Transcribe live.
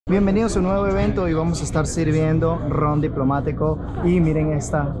Bienvenidos a un nuevo evento y vamos a estar sirviendo ron diplomático y miren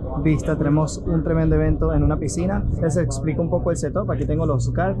esta vista, tenemos un tremendo evento en una piscina. Les explico un poco el setup. Aquí tengo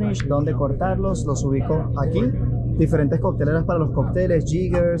los garnish, donde cortarlos, los ubico aquí. Diferentes cocteleras para los cócteles,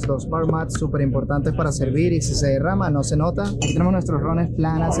 jiggers, los bar mats súper importantes para servir y si se derrama no se nota. Aquí tenemos nuestros rones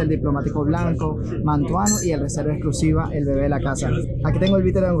Planas, el Diplomatico blanco, Mantuano y el Reserva Exclusiva, el bebé de la casa. Aquí tengo el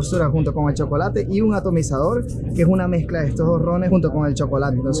bitter de angostura junto con el chocolate y un atomizador que es una mezcla de estos dos rones junto con el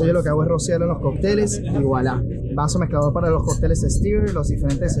chocolate. Entonces yo lo que hago es rociarlo en los cócteles y voilà. Vaso mezclador para los cócteles stir, los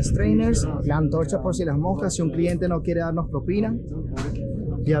diferentes strainers, la antorcha por si las moscas, si un cliente no quiere darnos propina.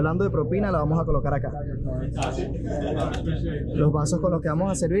 Y hablando de propina, la vamos a colocar acá. Los vasos con los que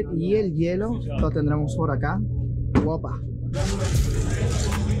vamos a servir y el hielo lo tendremos por acá. Opa.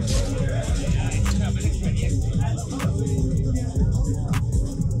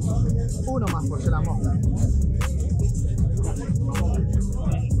 Uno más por si la mosca.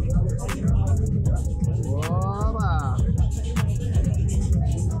 Opa.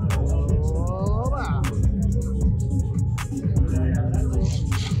 Opa.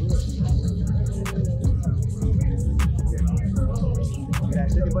 Mira,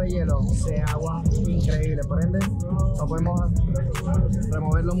 este tipo de hielo se agua increíble, por ende no podemos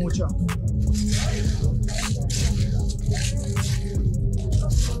removerlo mucho.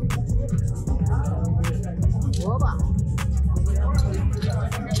 ¡Opa!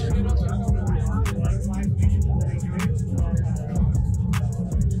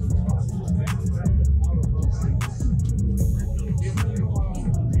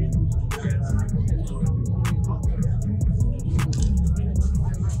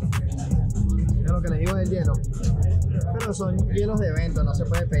 Que les digo del hielo, pero son hielos de evento, no se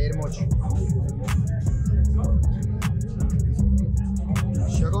puede pedir mucho.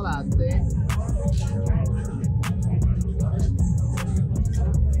 Chocolate,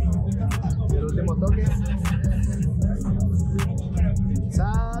 el último toque.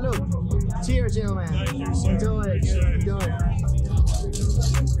 Salud. Cheers, gentlemen. Enjoy it. Enjoy it.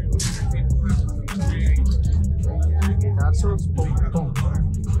 Tarsos, pum, pum.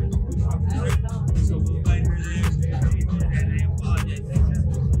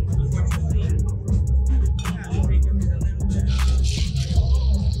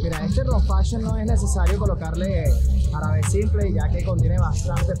 Mira, este ron fashion no es necesario colocarle árabe simple ya que contiene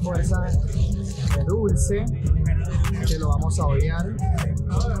bastante fuerza de dulce, que lo vamos a obviar.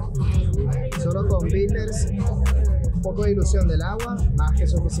 Solo con bitters, un poco de dilución del agua, más que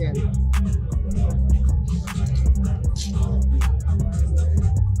suficiente.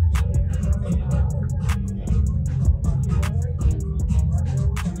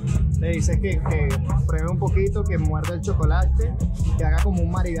 Le dices que pruebe un poquito, que muerda el chocolate, que haga como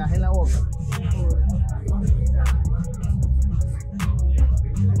un maridaje en la boca.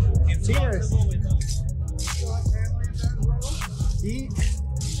 Cheers. Y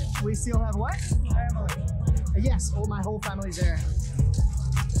we still have what? Family. Yes, my whole family's there.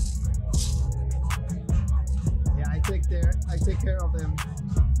 Yeah, I take care of them.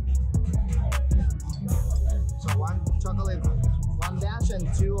 So one chocolate, one dash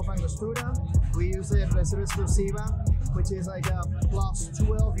and two of angostura. We use the Reserva Exclusiva, which is like a plus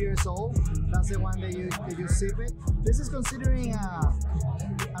 12 years old. That's the one that you sip it. This is considering a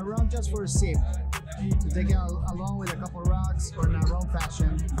rum just for a sip. To take it along with a couple rocks or in a rum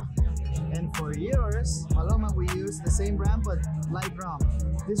fashion. And for yours, Paloma, we use the same brand but light rum.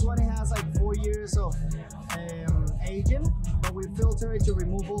 This one has like 4 years of aging, but we filter it to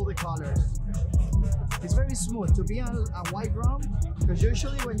remove all the colors. It's very smooth to be a white rum, because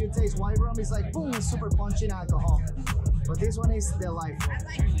usually when you taste white rum, it's like boom, it's super punchy in alcohol. But this one is delightful.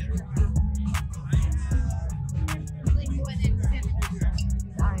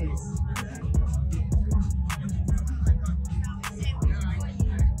 Nice.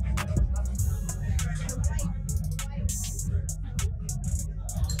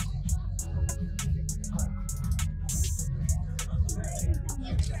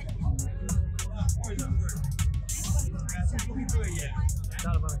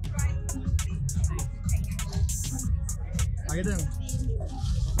 Aquí tengo.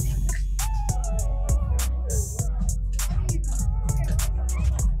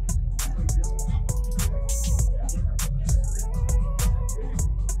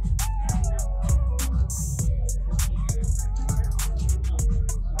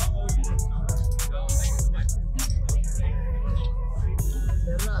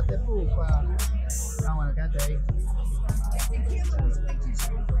 Cerrate, pupa. Ah, bueno, quédate ahí.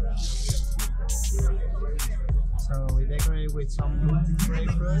 So we decorate with some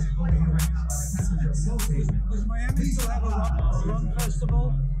grapefruit. Does Miami still have a rum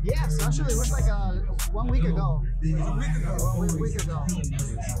festival? Yes, actually, it was like 1 week ago. 1 week ago.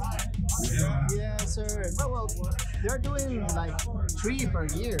 Yes, sir. Oh, well, they're doing like 3 per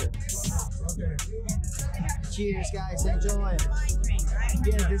year. Cheers, guys. Enjoy.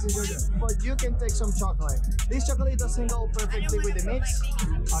 Yes, this is your. But you can take some chocolate. This chocolate doesn't go perfectly with the mix.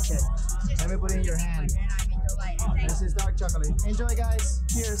 Okay, let me put it in your hand. This is dark chocolate. Enjoy, guys.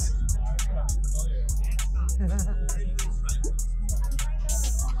 Cheers.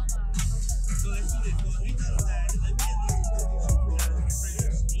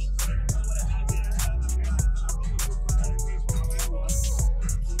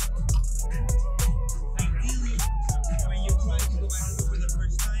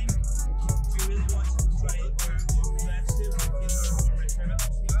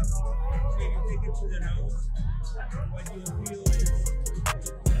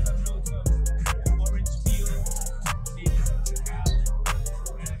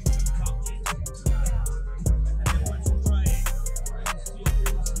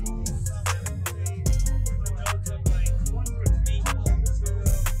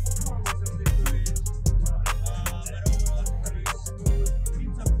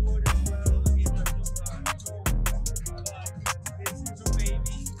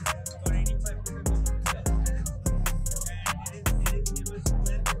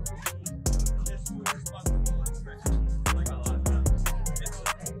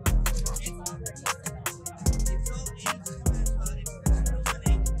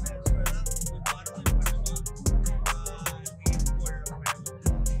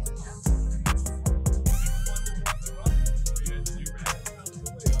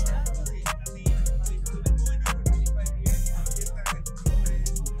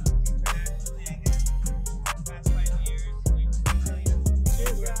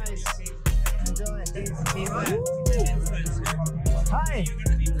 Hi.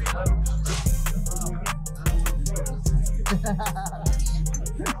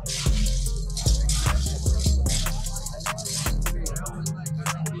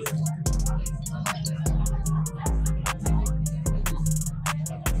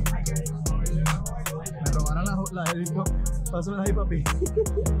 Me robaron la disco. Pásamela ahí, papi.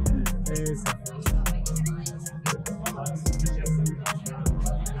 Eso.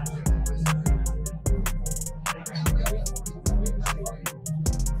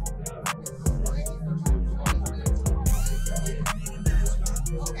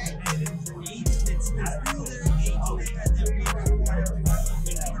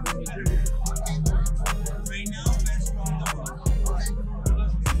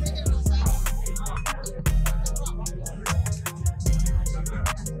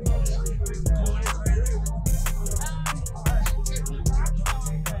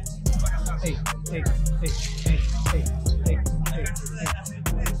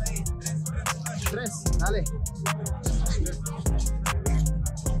 Tres, dale.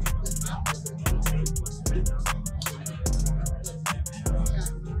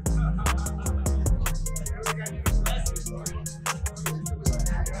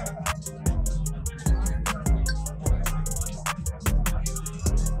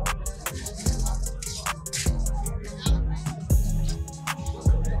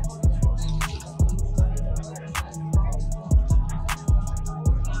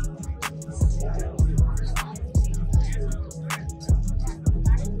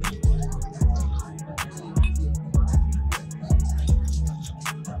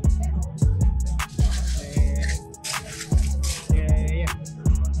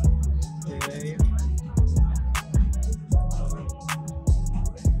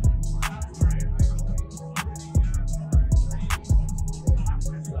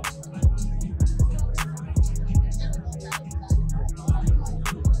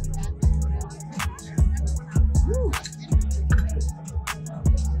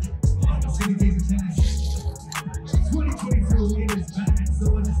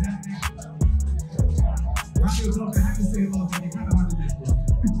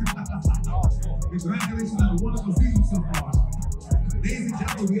 Congratulations on a wonderful season so far. Ladies and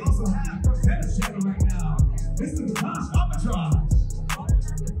gentlemen, we also have tennis channel right now. Mr. Garnish Arbitrage.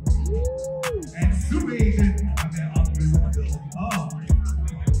 And super agent. Oh.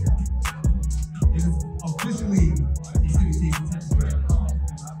 It is officially a city season tennis player.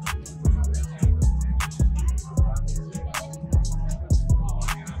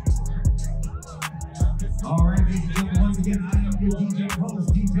 All right, ladies and gentlemen, once again, I am your DJ,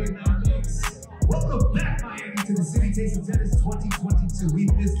 host, DJ Garnish. Welcome back, Miami, to the City Taste of Tennis 2022. We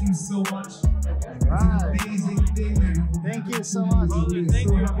missed you so much. Right. It's an amazing thing. Thank you you so much.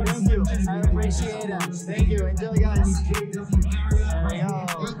 Thank you. I appreciate it. Thank you. Enjoy, guys. There we go.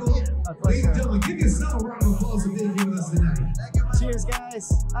 A Ladies and pleasure. gentlemen, give yourself a round of applause for being here with us tonight. Cheers,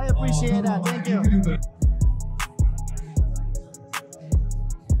 guys. I appreciate that. Thank you. You can do better.